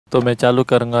तो मैं चालू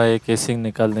करूँगा एक केसिंग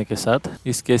निकालने के साथ।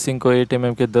 इस केसिंग को 8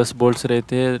 mm के 10 बोल्ट्स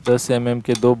रहते हैं, 10 mm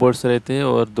के 2 बोल्ट्स रहते हैं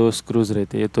और 2 स्क्रूज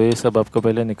रहते हैं। तो ये सब आपको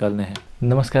पहले निकालने हैं।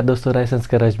 नमस्कार दोस्तों,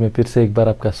 rysonsgarage में फिर से एक बार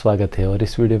आपका स्वागत है। और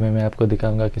इस वीडियो में मैं आपको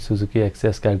दिखाऊंगा कि सुजुकी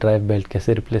एक्सेस का ड्राइव बेल्ट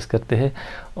कैसे रिप्लेस करते हैं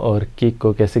और किक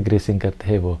को कैसे ग्रेसिंग करते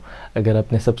हैं वो। अगर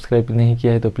आपने सब्सक्राइब नहीं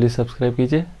किया है तो प्लीज़ सब्सक्राइब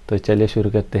कीजिए। तो चलिए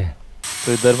शुरू करते हैं।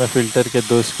 तो इधर मैं फ़िल्टर के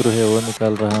 2 स्क्रू है वो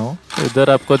निकाल रहा हूँ। तो इधर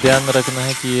आपको ध्यान रखना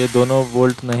है कि ये दोनों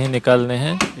बोल्ट नहीं निकालने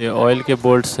हैं, ये ऑयल के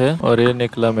बोल्ट्स है। और ये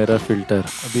निकला मेरा फ़िल्टर।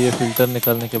 अभी ये फ़िल्टर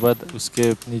निकालने के बाद उसके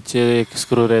नीचे एक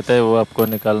स्क्रू रहता है वो आपको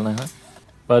निकालना है।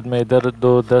 बाद में इधर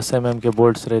 2 10 mm के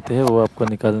बोल्ट्स रहते हैं वो आपको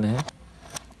निकालने हैं।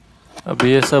 अब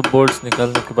ये सब बोल्ट्स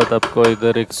निकालने के बाद आपको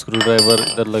इधर एक स्क्रू ड्राइवर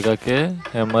इधर लगा के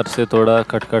हैमर से थोड़ा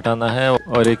खटखटाना है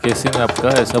और ये केसिंग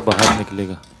आपका ऐसा बाहर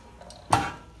निकलेगा।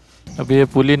 अब ये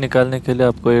पुली निकालने के लिए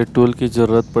आपको ये टूल की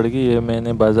ज़रूरत पड़ेगी। ये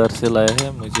मैंने बाज़ार से लाया है,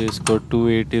 मुझे इसको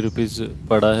 280 रुपीज़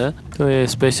पड़ा है। तो ये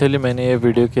स्पेशली मैंने ये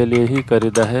वीडियो के लिए ही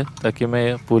ख़रीदा है ताकि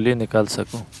मैं पुली निकाल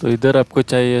सकूं। तो इधर आपको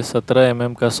चाहिए 17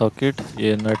 mm का सॉकेट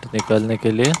ये नट निकालने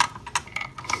के लिए।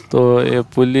 तो ये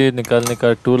पुली निकालने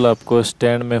का टूल आपको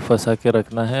स्टैंड में फंसा के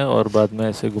रखना है और बाद में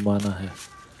ऐसे घुमाना है।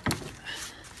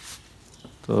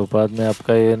 तो बाद में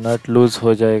आपका ये नट लूज़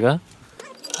हो जाएगा।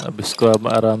 अब इसको आप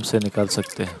आराम से निकाल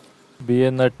सकते हैं। अभी ये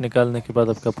नट निकालने के बाद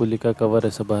आपका पुली का कवर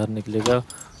ऐसे बाहर निकलेगा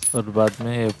और बाद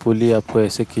में ये पुली आपको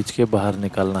ऐसे खींच के बाहर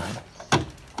निकालना है।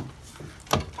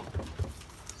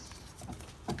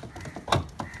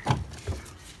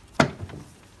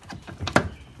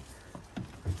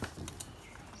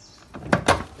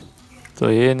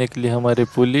 तो ये निकली हमारी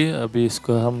पुली। अभी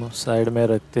इसको हम साइड में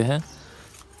रखते हैं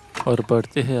और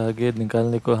बढ़ते हैं आगे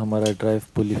निकालने को हमारा ड्राइव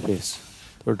पुली फेस।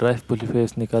 तो ड्राइव पुली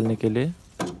फेस निकालने के लिए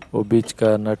वो बीच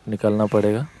का नट निकालना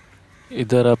पड़ेगा।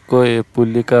 इधर आपको ये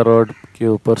पुली का रॉड के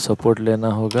ऊपर सपोर्ट लेना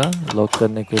होगा लॉक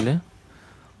करने के लिए।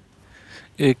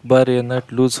 एक बार ये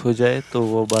नट लूज़ हो जाए तो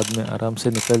वो बाद में आराम से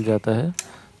निकल जाता है।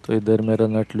 तो इधर मेरा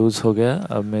नट लूज़ हो गया,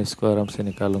 अब मैं इसको आराम से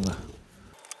निकालूंगा।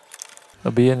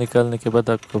 अभी ये निकालने के बाद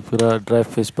आपको पूरा ड्राइव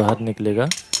फेस बाहर निकलेगा।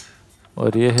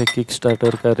 और ये है किक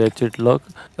स्टार्टर का रैचेट लॉक।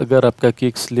 अगर आपका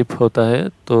किक स्लिप होता है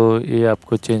तो ये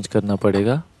आपको चेंज करना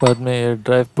पड़ेगा। बाद में ये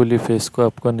ड्राइव पुली फेस को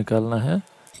आपको निकालना है।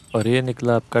 और ये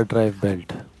निकला आपका ड्राइव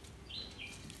बेल्ट।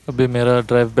 अभी मेरा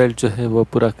ड्राइव बेल्ट जो है वो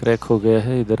पूरा क्रैक हो गया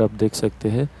है, इधर आप देख सकते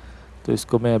हैं। तो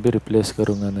इसको मैं अभी रिप्लेस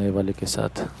करूँगा नए वाले के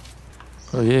साथ।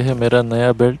 तो ये है मेरा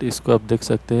नया बेल्ट, इसको आप देख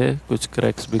सकते हैं कुछ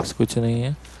क्रैक्स बिक्स कुछ नहीं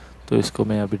है। तो इसको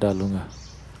मैं अभी डालूँगा।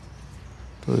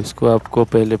 तो इसको आपको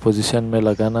पहले पोजीशन में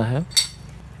लगाना है,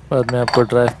 बाद में आपको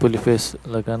ड्राइव पुली फेस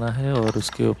लगाना है और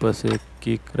उसके ऊपर से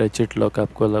किक रैचेट लॉक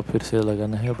आपको फिर से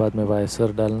लगाना है। बाद में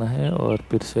वाइसर डालना है और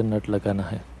फिर से नट लगाना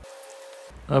है।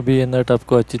 अभी ये नट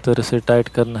आपको अच्छी तरह से टाइट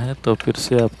करना है। तो फिर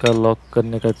से आपका लॉक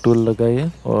करने का टूल लगाइए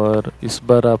और इस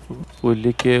बार आप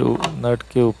पुली के नट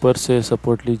के ऊपर से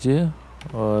सपोर्ट लीजिए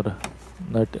और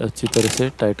नट अच्छी तरह से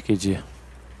टाइट कीजिए।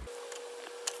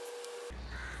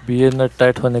 अभी ये नट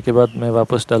टाइट होने के बाद मैं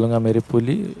वापस डालूँगा मेरी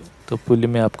पुली। तो पुली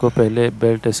में आपको पहले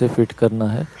बेल्ट ऐसे फिट करना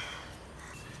है।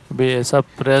 अभी ऐसा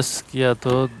प्रेस किया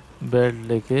तो बेल्ट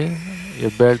लेके ये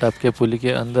बेल्ट आपके पुली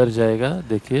के अंदर जाएगा।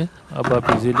 देखिए अब आप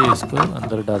इजीली इसको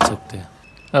अंदर डाल सकते हैं।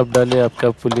 अब डालिए आपका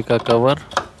पुली का कवर,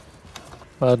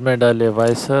 बाद में डालिए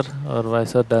वाइसर और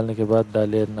वाइसर डालने के बाद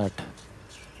डालिए नट।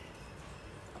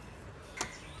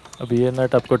 अब ये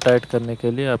नट आपको टाइट करने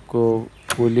के लिए आपको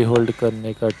पुली होल्ड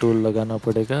करने का टूल लगाना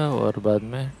पड़ेगा और बाद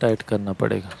में टाइट करना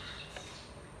पड़ेगा।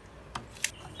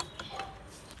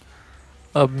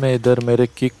 अब मैं इधर मेरे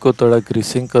किक को थोड़ा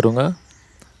ग्रीसिंग करूँगा।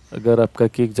 अगर आपका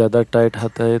किक ज़्यादा टाइट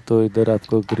आता है तो इधर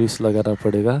आपको ग्रीस लगाना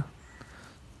पड़ेगा।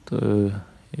 तो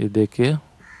ये देखिए,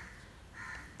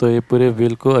 तो ये पूरे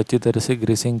व्हील को अच्छी तरह से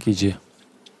ग्रीसिंग कीजिए।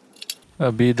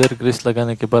 अभी इधर ग्रीस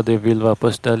लगाने के बाद ये व्हील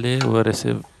वापस डालिए और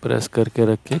ऐसे प्रेस करके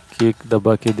रख के किक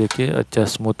दबा के देखिए अच्छा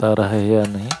स्मूथ आ रहा है या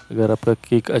नहीं। अगर आपका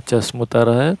किक अच्छा स्मूथ आ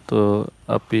रहा है तो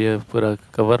आप ये पूरा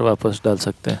कवर वापस डाल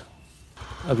सकते हैं।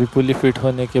 अभी पुली फिट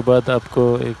होने के बाद आपको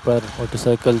एक बार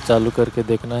मोटरसाइकिल चालू करके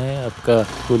देखना है आपका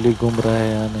पुली घूम रहा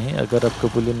है या नहीं। अगर आपका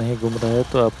पुली नहीं घूम रहा है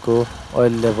तो आपको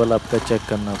ऑयल लेवल आपका चेक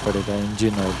करना पड़ेगा,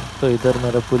 इंजन ऑयल। तो इधर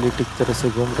मेरा पुली ठीक तरह से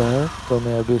घूम रहा है तो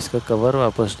मैं अभी इसका कवर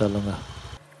वापस डालूँगा।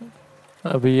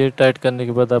 अभी ये टाइट करने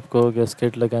के बाद आपको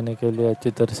गैस्केट लगाने के लिए अच्छी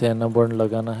तरह से एना बॉन्ड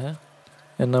लगाना है।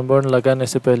 एना बॉन्ड लगाने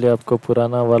से पहले आपको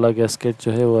पुराना वाला गैस्केट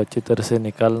जो है वो अच्छी तरह से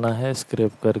निकालना है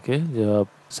स्क्रैप करके, जो आप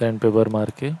सैंड पेपर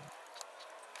मार के।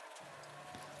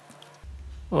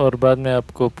 और बाद में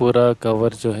आपको पूरा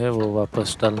कवर जो है वो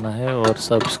वापस डालना है और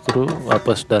सब स्क्रू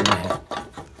वापस डालना है।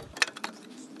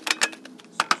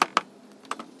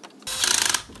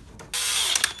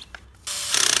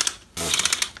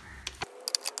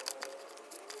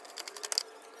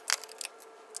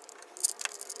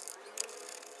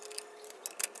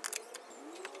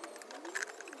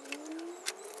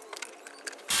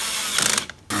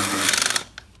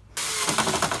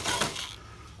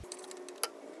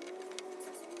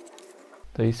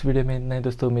 तो इस वीडियो में इतना ही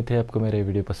दोस्तों। उम्मीद है आपको मेरा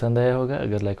वीडियो पसंद आया होगा।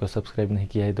 अगर लाइक और सब्सक्राइब नहीं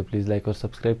किया है तो प्लीज़ लाइक और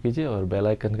सब्सक्राइब कीजिए और बेल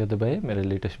आइकन का दबाइए मेरे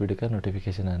लेटेस्ट वीडियो का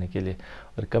नोटिफिकेशन आने के लिए।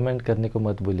 और कमेंट करने को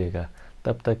मत भूलिएगा।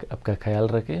 तब तक आपका ख्याल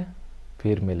रखें,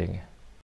 फिर मिलेंगे।